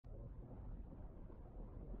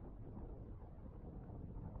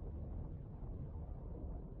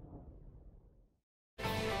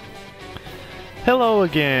Hello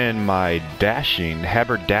again, my dashing,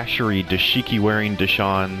 haberdashery, dashiki-wearing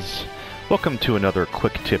Dashans. Welcome to another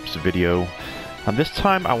quick tips video. This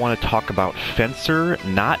time I want to talk about Fencer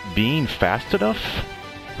not being fast enough.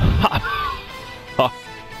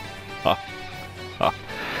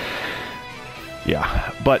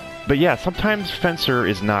 Yeah, but yeah, sometimes Fencer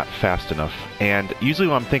is not fast enough, and usually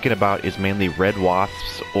what I'm thinking about is mainly red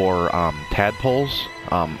wasps or tadpoles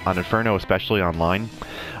on Inferno, especially online.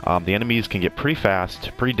 The enemies can get pretty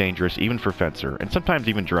fast, pretty dangerous, even for Fencer, and sometimes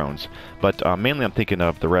even drones. But mainly I'm thinking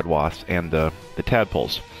of the red wasps and the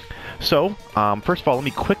tadpoles. So, first of all, let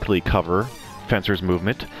me quickly cover Fencer's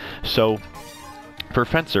movement. So, for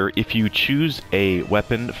Fencer, if you choose a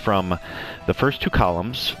weapon from the first two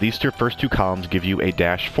columns, these first two columns give you a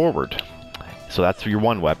dash forward. So that's your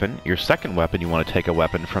one weapon. Your second weapon, you want to take a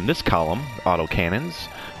weapon from this column, auto cannons,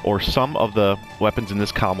 or some of the weapons in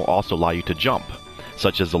this column will also allow you to jump,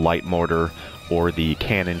 such as the light mortar or the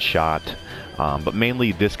cannon shot. But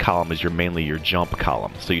mainly this column is mainly your jump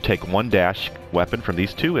column. So you take one dash weapon from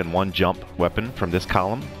these two and one jump weapon from this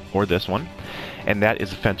column or this one. And that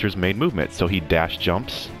is Fencer's main movement. So he dash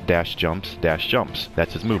jumps, dash jumps, dash jumps.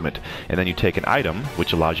 That's his movement. And then you take an item,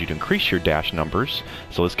 which allows you to increase your dash numbers.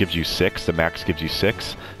 So this gives you 6. The max gives you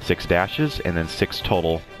 6 dashes, and then 6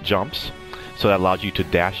 total jumps. So that allows you to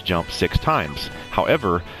dash jump 6 times.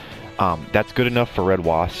 However, that's good enough for red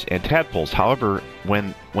wasps and tadpoles. However,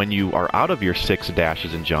 when you are out of your 6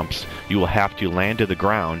 dashes and jumps, you will have to land to the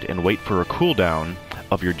ground and wait for a cooldown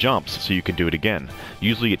of your jumps so you can do it again.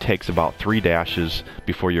 Usually it takes about 3 dashes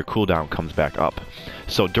before your cooldown comes back up.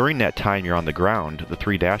 So during that time you're on the ground, the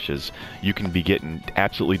 3 dashes, you can be getting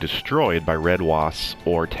absolutely destroyed by red wasps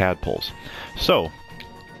or tadpoles. So,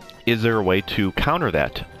 is there a way to counter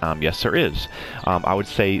that? Yes, there is. I would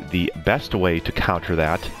say the best way to counter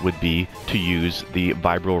that would be to use the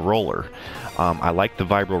Vibro Roller. I like the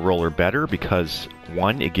Vibro Roller better because,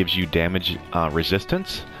 one, it gives you damage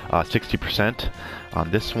resistance, 60%. On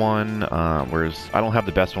this one, whereas I don't have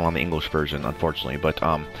the best one on the English version, unfortunately,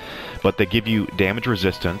 but they give you damage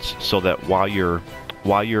resistance so that while you're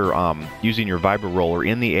using your Vibro Roller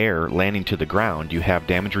in the air, landing to the ground, you have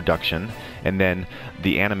damage reduction, and then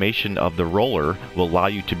the animation of the roller will allow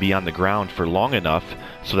you to be on the ground for long enough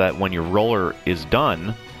so that when your roller is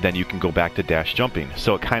done, then you can go back to dash jumping.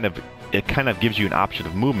 So it kind of gives you an option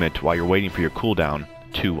of movement while you're waiting for your cooldown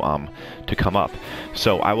to come up.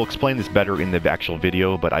 So I will explain this better in the actual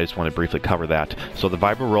video, but I just want to briefly cover that. So the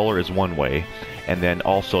Vibro Roller is one way, and then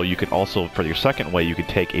also you can for your second way, you could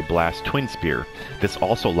take a Blast Twin Spear. This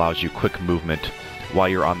also allows you quick movement while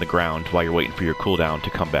you're on the ground, while you're waiting for your cooldown to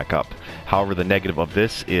come back up. However, the negative of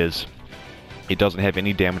this is it doesn't have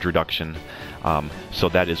any damage reduction, so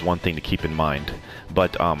that is one thing to keep in mind.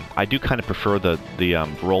 But I do kind of prefer the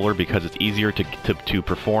roller because it's easier to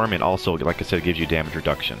perform, and also, like I said, it gives you damage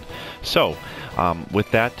reduction. So, with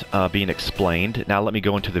that being explained, now let me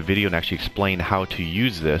go into the video and actually explain how to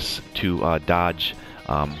use this to dodge.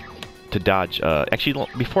 Actually,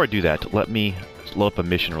 before I do that, let me load up a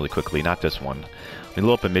mission really quickly. Not this one. Let me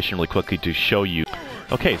load up a mission really quickly to show you.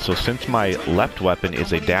 Okay, so since my left weapon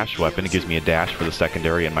is a dash weapon, it gives me a dash for the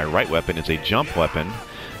secondary, and my right weapon is a jump weapon.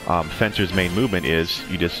 Fencer's main movement is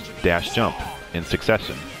you just dash jump in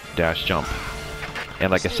succession. Dash jump.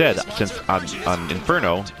 And like I said, since on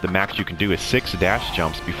Inferno, the max you can do is 6 dash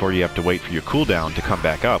jumps before you have to wait for your cooldown to come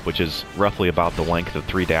back up, which is roughly about the length of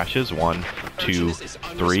 3 dashes. 1, 2,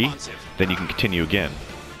 3. Then you can continue again.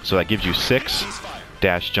 So that gives you 6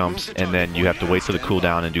 dash jumps, and then you have to wait for the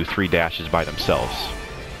cooldown and do 3 dashes by themselves.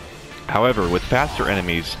 However, with faster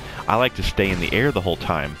enemies, I like to stay in the air the whole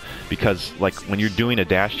time, because like when you're doing a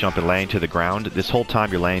dash jump and landing to the ground, this whole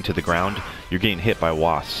time you're landing to the ground, you're getting hit by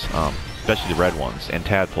wasps, especially the red ones, and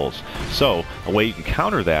tadpoles. So a way you can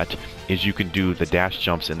counter that is you can do the dash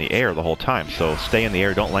jumps in the air the whole time. So stay in the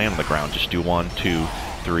air, don't land on the ground, just do 1, 2,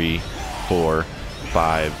 3, 4,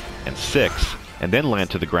 5, and 6, and then land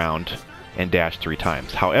to the ground and dash 3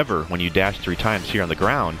 times. However, when you dash 3 times here on the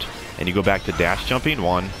ground, and you go back to dash jumping,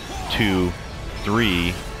 1, 2,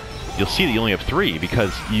 3, you'll see that you only have 3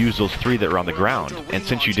 because you use those 3 that are on the ground. And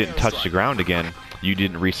since you didn't touch the ground again, you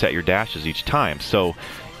didn't reset your dashes each time. So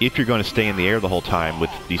if you're going to stay in the air the whole time with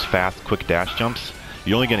these fast, quick dash jumps,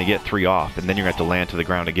 you're only going to get 3 off, and then you're going to have to land to the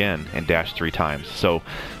ground again and dash 3 times. So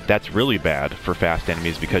that's really bad for fast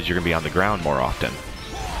enemies because you're going to be on the ground more often.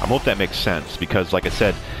 I hope that makes sense, because like I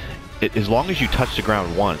said, as long as you touch the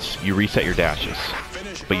ground once, you reset your dashes,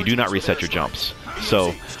 but you do not reset your jumps.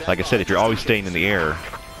 So, like I said, if you're always staying in the air,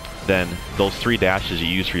 then those 3 dashes you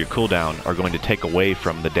use for your cooldown are going to take away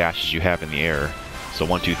from the dashes you have in the air, So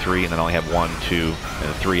 1, 2, 3, and then I only have 1, 2, and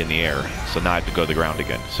a 3 in the air. So now I have to go to the ground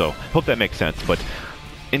again. So hope that makes sense. But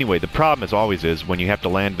anyway, the problem as always is when you have to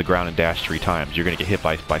land the ground and dash 3 times, you're going to get hit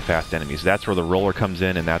by fast enemies. That's where the roller comes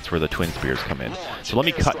in, and that's where the twin spears come in. So let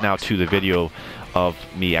me cut now to the video of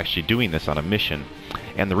me actually doing this on a mission.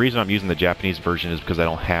 And the reason I'm using the Japanese version is because I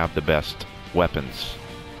don't have the best weapons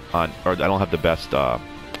on, or I don't have the best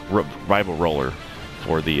rival roller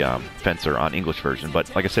for the fencer on English version.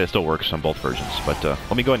 But like I said, it still works on both versions. But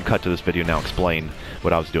let me go ahead and cut to this video now, explain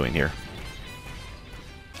what I was doing here.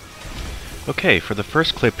 Okay, for the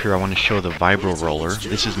first clip here I want to show the vibro roller.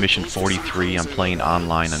 This is mission 43. I'm playing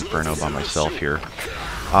online Inferno by myself here.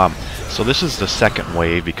 So this is the second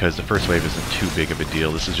wave because the first wave isn't too big of a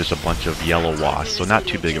deal. This is just a bunch of yellow wasps, so not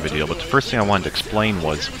too big of a deal. But the first thing I wanted to explain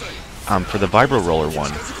was for the vibro roller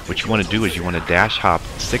one, what you want to do is you want to dash hop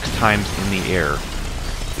 6 times in the air.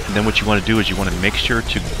 And then what you want to do is you want to make sure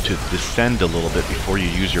to descend a little bit before you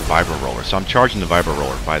use your vibro roller. So I'm charging the vibro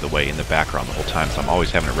roller, by the way, in the background the whole time, so I'm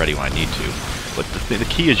always having it ready when I need to. But the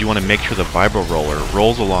key is you want to make sure the vibro roller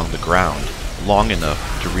rolls along the ground long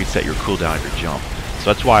enough to reset your cooldown of your jump.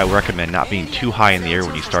 So that's why I recommend not being too high in the air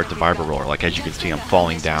when you start the vibro roller. Like as you can see, I'm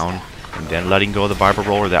falling down and then letting go of the vibro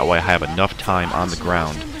roller. That way I have enough time on the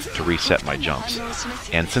ground to reset my jumps.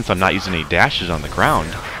 And since I'm not using any dashes on the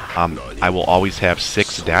ground, I will always have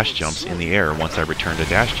 6 dash jumps in the air once I return to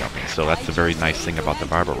dash jumping. So that's the very nice thing about the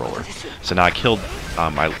vibro roller. So now I killed,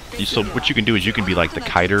 so what you can do is you can be like the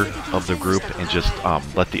kiter of the group and just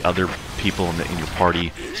let the other people in your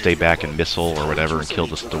party stay back and missile or whatever and kill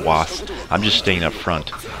the wasps. I'm just staying up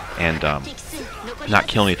front and not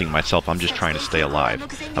kill anything myself. I'm just trying to stay alive.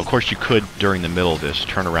 Now, of course you could, during the middle of this,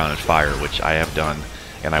 turn around and fire, which I have done.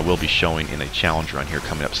 And I will be showing in a challenge run here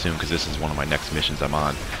coming up soon because this is one of my next missions I'm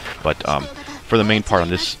on. But for the main part on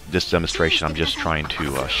this demonstration, I'm just trying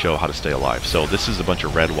to show how to stay alive. So this is a bunch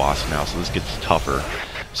of red wasps now, so this gets tougher.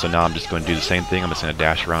 So now I'm just going to do the same thing. I'm just going to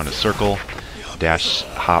dash around in a circle, dash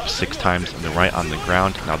hop 6 times on the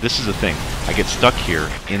ground. Now this is the thing. I get stuck here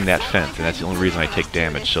in that fence, and that's the only reason I take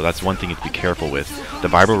damage. So that's one thing you have to be careful with. The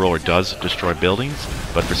vibro roller does destroy buildings,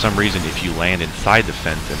 but for some reason if you land inside the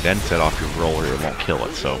fence and then set off your roller, it won't kill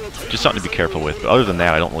it. So just something to be careful with. But other than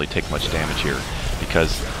that, I don't really take much damage here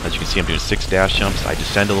because, as you can see, I'm doing 6 dash jumps. I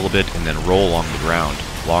descend a little bit and then roll along the ground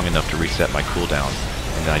long enough to reset my cooldown,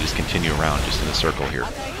 and then I just continue around just in a circle here.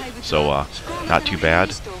 So not too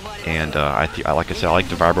bad. And like I said, I like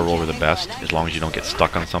the vibro roller the best, as long as you don't get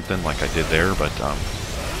stuck on something like I did there. But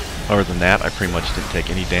other than that, I pretty much didn't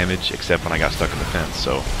take any damage except when I got stuck in the fence.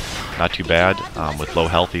 So not too bad, with low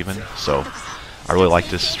health even. So I really like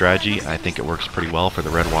this strategy, and I think it works pretty well for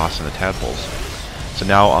the red wasps and the tadpoles. So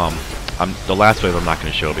now the last wave I'm not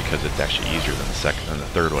going to show because it's actually easier than the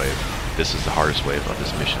third wave. This is the hardest wave of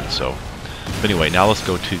this mission. So but anyway, now let's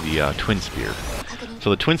go to the twin spear. So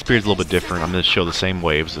the twin spear is a little bit different. I'm going to show the same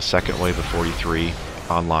waves, the second wave of 43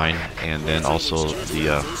 online, and then also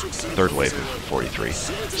the third wave of 43.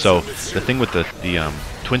 So the thing with the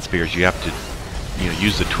twin spears, you have to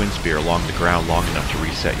use the twin spear along the ground long enough to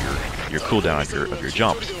reset your cooldown of your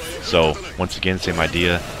jumps. So once again, same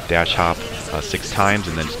idea, dash hop 6 times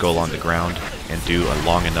and then just go along the ground and do a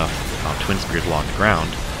long enough twin spears along the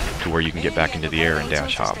ground to where you can get back into the air and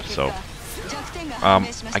dash hop. So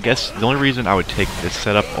I guess the only reason I would take this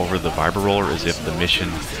setup over the vibro roller is if the mission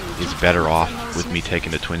is better off with me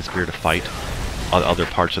taking the twin spear to fight other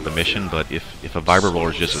parts of the mission. But if a vibro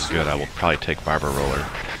roller is just as good, I will probably take vibro roller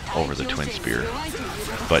over the twin spear.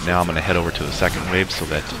 But now I'm going to head over to the second wave so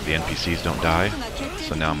that the NPCs don't die.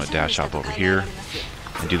 So now I'm going to dash hop over here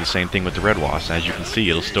and do the same thing with the red wasp. As you can see,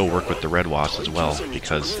 it'll still work with the red wasp as well,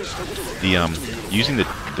 because the using the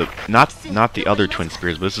not the other twin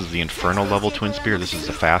spears, but this is the Inferno level twin spear. This is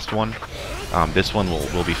the fast one. This one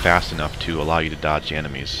will be fast enough to allow you to dodge the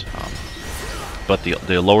enemies. But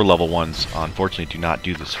the lower level ones, unfortunately, do not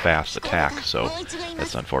do this fast attack, so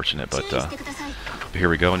that's unfortunate. But here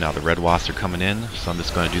we go. Now the red wasps are coming in, so I'm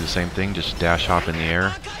just going to do the same thing, just dash hop in the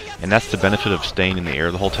air. And that's the benefit of staying in the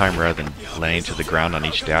air the whole time rather than landing to the ground on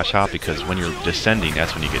each dash hop, because when you're descending,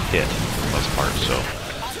 that's when you get hit for the most part.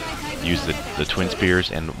 So use the twin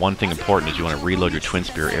spears, and one thing important is you want to reload your twin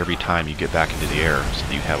spear every time you get back into the air, so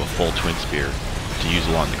that you have a full twin spear to use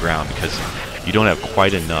along the ground, because you don't have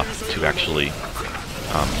quite enough to actually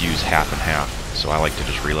use half and half. So I like to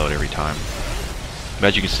just reload every time. But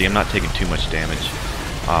as you can see, I'm not taking too much damage.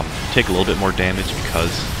 Take a little bit more damage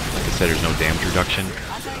because, like I said, there's no damage reduction.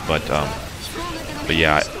 But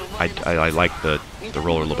yeah, I like the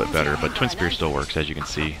roller a little bit better. But twin spear still works, as you can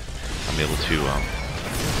see. I'm able to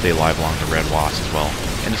stay alive along the red wasp as well.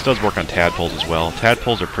 And this does work on tadpoles as well.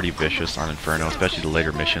 Tadpoles are pretty vicious on Inferno, especially the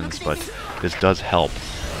later missions, but this does help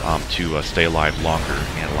to stay alive longer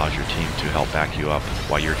and allows your team to help back you up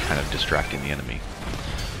while you're kind of distracting the enemy.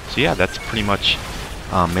 So yeah, that's pretty much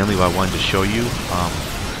mainly what I wanted to show you.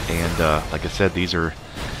 Like I said,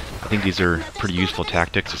 I think these are pretty useful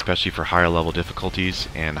tactics, especially for higher level difficulties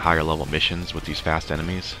and higher level missions with these fast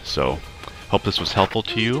enemies. So hope this was helpful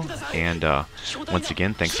to you, and once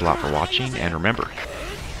again, thanks a lot for watching, and remember,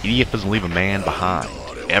 EDF doesn't leave a man behind,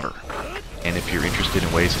 ever. And if you're interested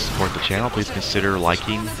in ways to support the channel, please consider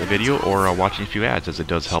liking the video or watching a few ads, as it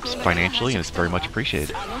does help financially and it's very much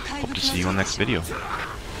appreciated. Hope to see you on the next video.